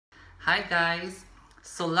Hi guys,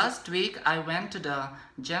 so last week I went to the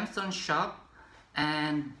gemstone shop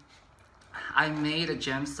and I made a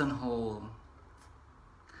gemstone hole.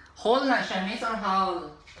 Hole na siya, miss, or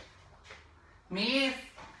hole? Miss?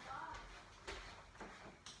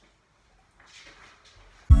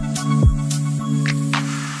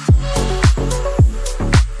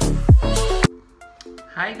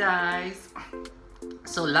 Hi guys,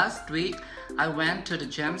 so last week I went to the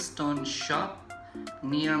gemstone shop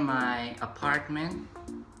near my apartment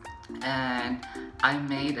and I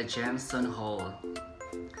made a gemstone hole.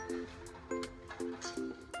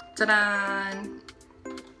 Ta-da!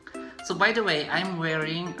 So by the way, I'm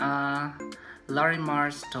wearing a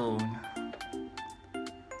Larimar stone.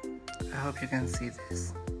 I hope you can see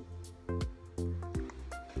this.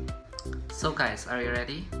 So guys, are you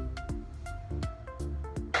ready?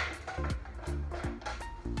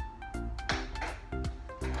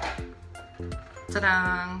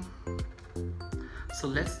 Ta-da! So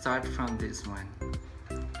let's start from this one.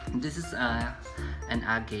 This is an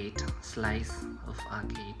agate, slice of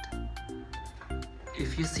agate.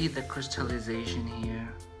 If you see the crystallization here,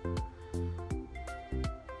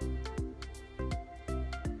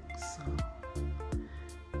 so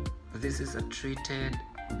this is a treated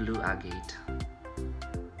blue agate.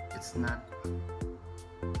 It's not,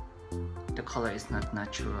 the color is not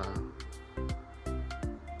natural,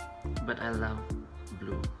 but I love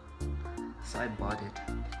blue, so I bought it.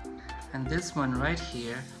 And this one right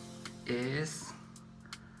here is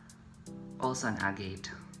also an agate,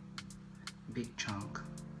 big chunk.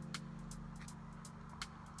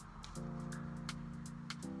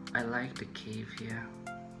 I like the cave here,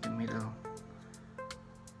 the middle.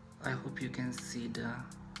 I hope you can see the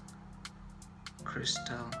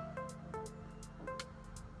crystal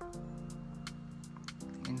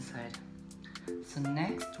inside. So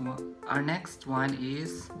our next one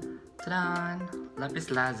is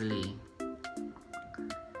Lapis lazuli.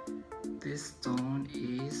 This stone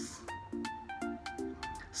is,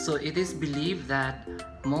 so it is believed that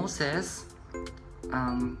Moses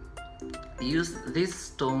used this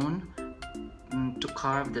stone to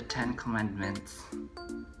carve the 10 commandments.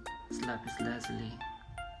 It's lapis lazuli.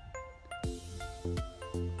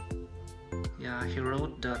 Yeah, he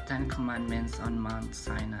wrote the 10 commandments on Mount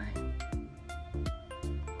Sinai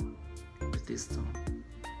with this stone.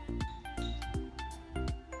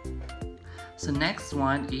 So next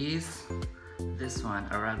one is this one,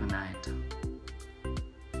 aragonite.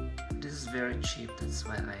 This is very cheap, that's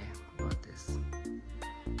why I bought this,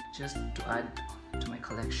 just to add to my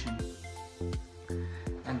collection.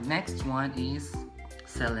 And next one is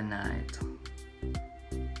selenite.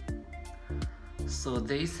 So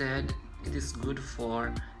they said it is good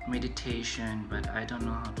for meditation, but I don't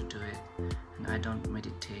know how to do it and I don't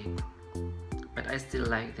meditate, but I still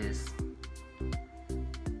like this.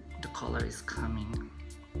 The color is coming.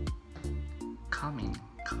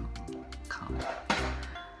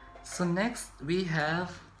 So next we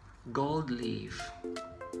have gold leaf,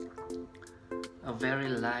 a very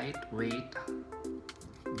lightweight,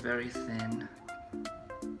 very thin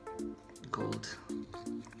gold leaf.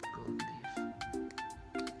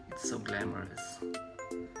 It's so glamorous.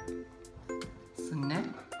 So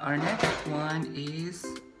our next one is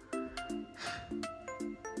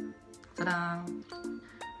ta-da!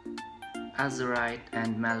 Azurite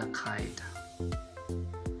and malachite.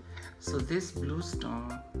 So this blue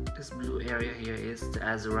stone, this blue area here is the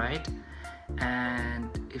azurite, and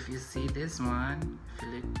if you see this one, if you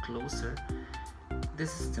look closer,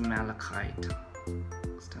 this is the malachite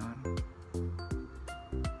stone.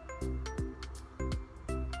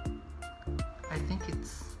 I think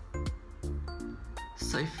it's,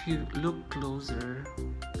 so if you look closer,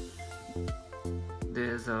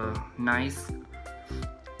 there's a nice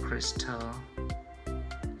crystal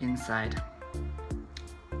inside.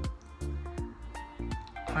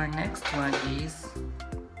 Our next one is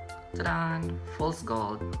false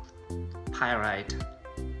gold, pyrite,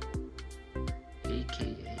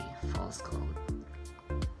 aka false gold.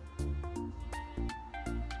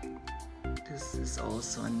 This is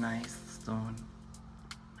also a nice stone.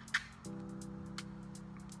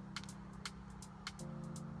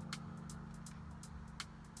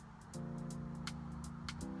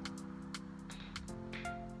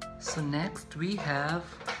 So next we have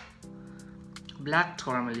black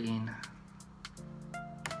tourmaline.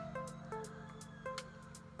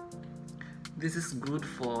 This is good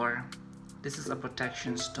for, this is a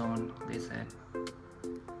protection stone, they said.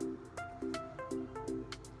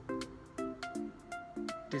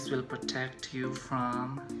 This will protect you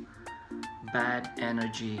from bad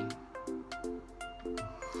energy.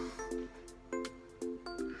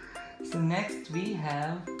 So next we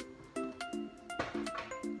have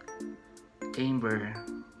amber,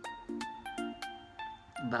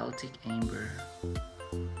 Baltic amber.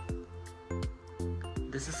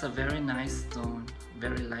 This is a very nice stone,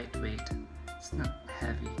 very lightweight, it's not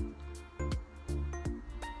heavy.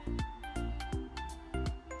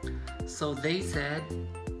 So they said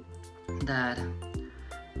that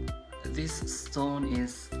this stone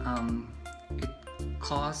is, it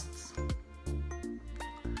costs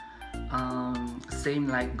same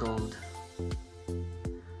like gold,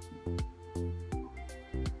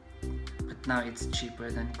 but now it's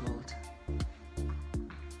cheaper than gold.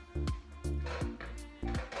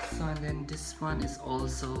 So and then this one is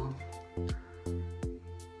also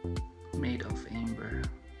made of amber.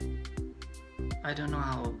 I don't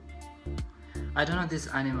know this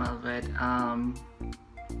animal, but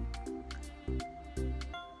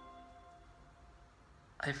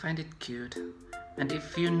I find it cute. And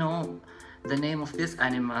if you know the name of this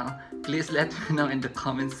animal, please let me know in the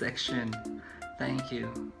comment section. Thank you.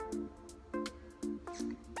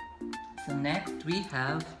 So next we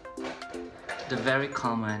have the very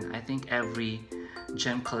common, I think every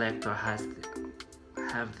gem collector have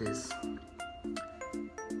this.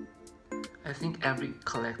 I think every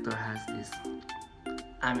collector has this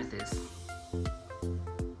amethyst.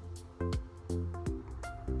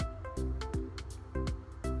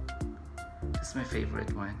 This is my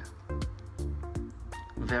favorite one.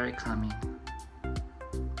 Very calming.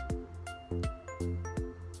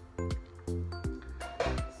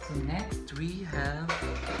 So next we have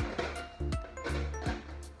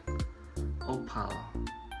opal.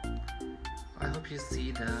 I hope you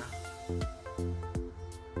see the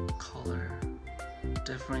color,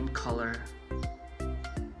 different color.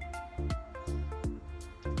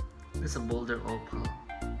 It's a boulder opal.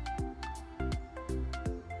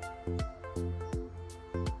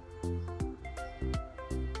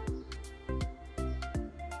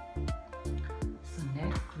 So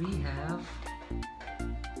next we have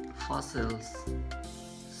fossils,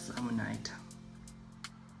 ammonite.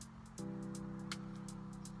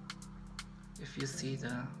 If you see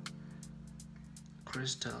the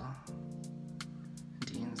crystal on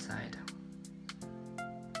the inside,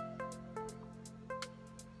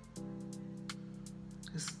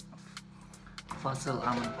 this fossil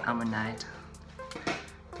ammonite.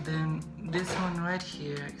 Then this one right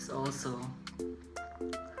here is also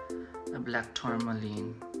a black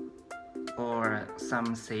tourmaline, or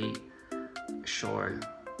some say shore.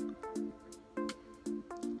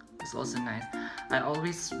 It's also nice. I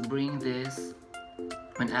always bring this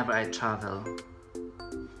whenever I travel.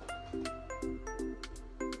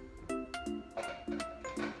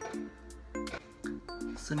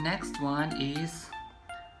 So next one is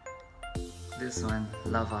this one,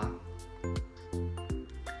 lava.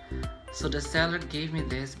 So the seller gave me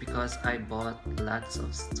this because I bought lots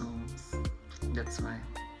of stones. That's why.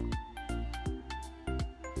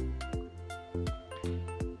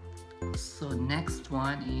 So next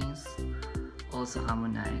one is also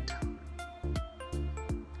ammonite,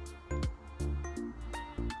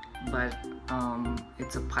 but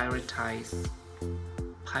it's a pyritized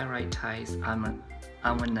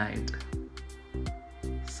ammonite.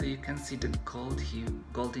 So you can see the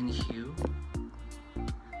golden hue.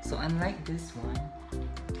 So unlike this one,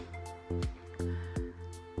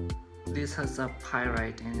 this has a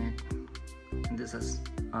pyrite in it, and this has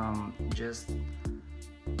just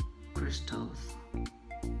crystals.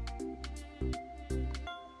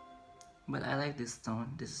 But I like this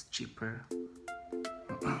stone, this is cheaper.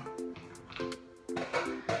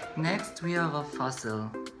 Next we have a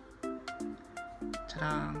fossil.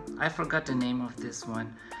 Ta-da! I forgot the name of this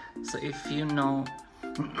one. So if you know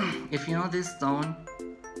this stone,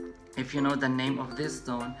 if you know the name of this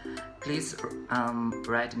stone, please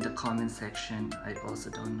write in the comment section. I also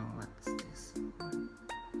don't know what's this one.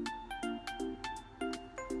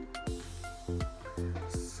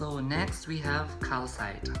 So next we have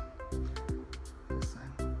calcite. This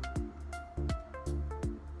one.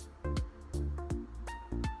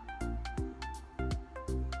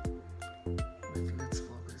 Wait, let's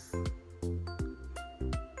focus.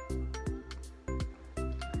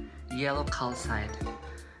 Yellow calcite.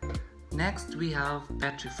 Next we have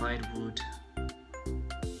petrified wood.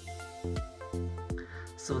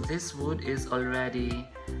 So this wood is already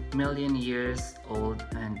million years old,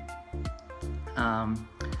 and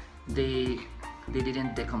they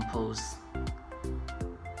didn't decompose.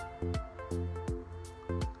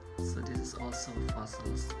 So this is also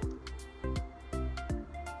fossils.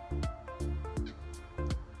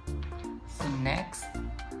 So next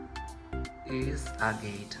is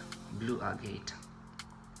agate, blue agate.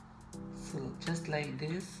 So just like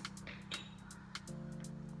this.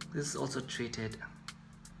 This is also treated.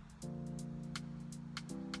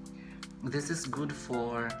 This is good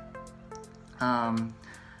for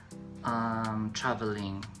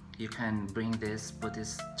traveling. You can bring this, put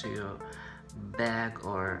this to your bag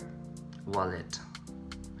or wallet.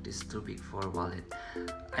 It is too big for wallet.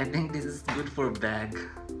 I think this is good for bag,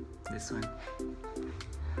 this one.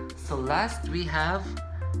 So last we have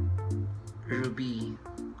ruby.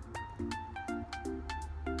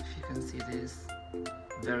 If you can see this,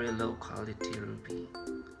 very low quality ruby,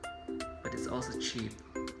 but it's also cheap.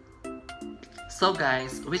 So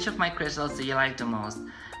guys, which of my crystals do you like the most?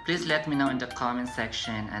 Please let me know in the comment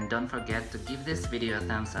section, and don't forget to give this video a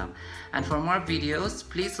thumbs up. And for more videos,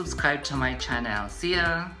 please subscribe to my channel. See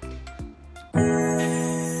ya!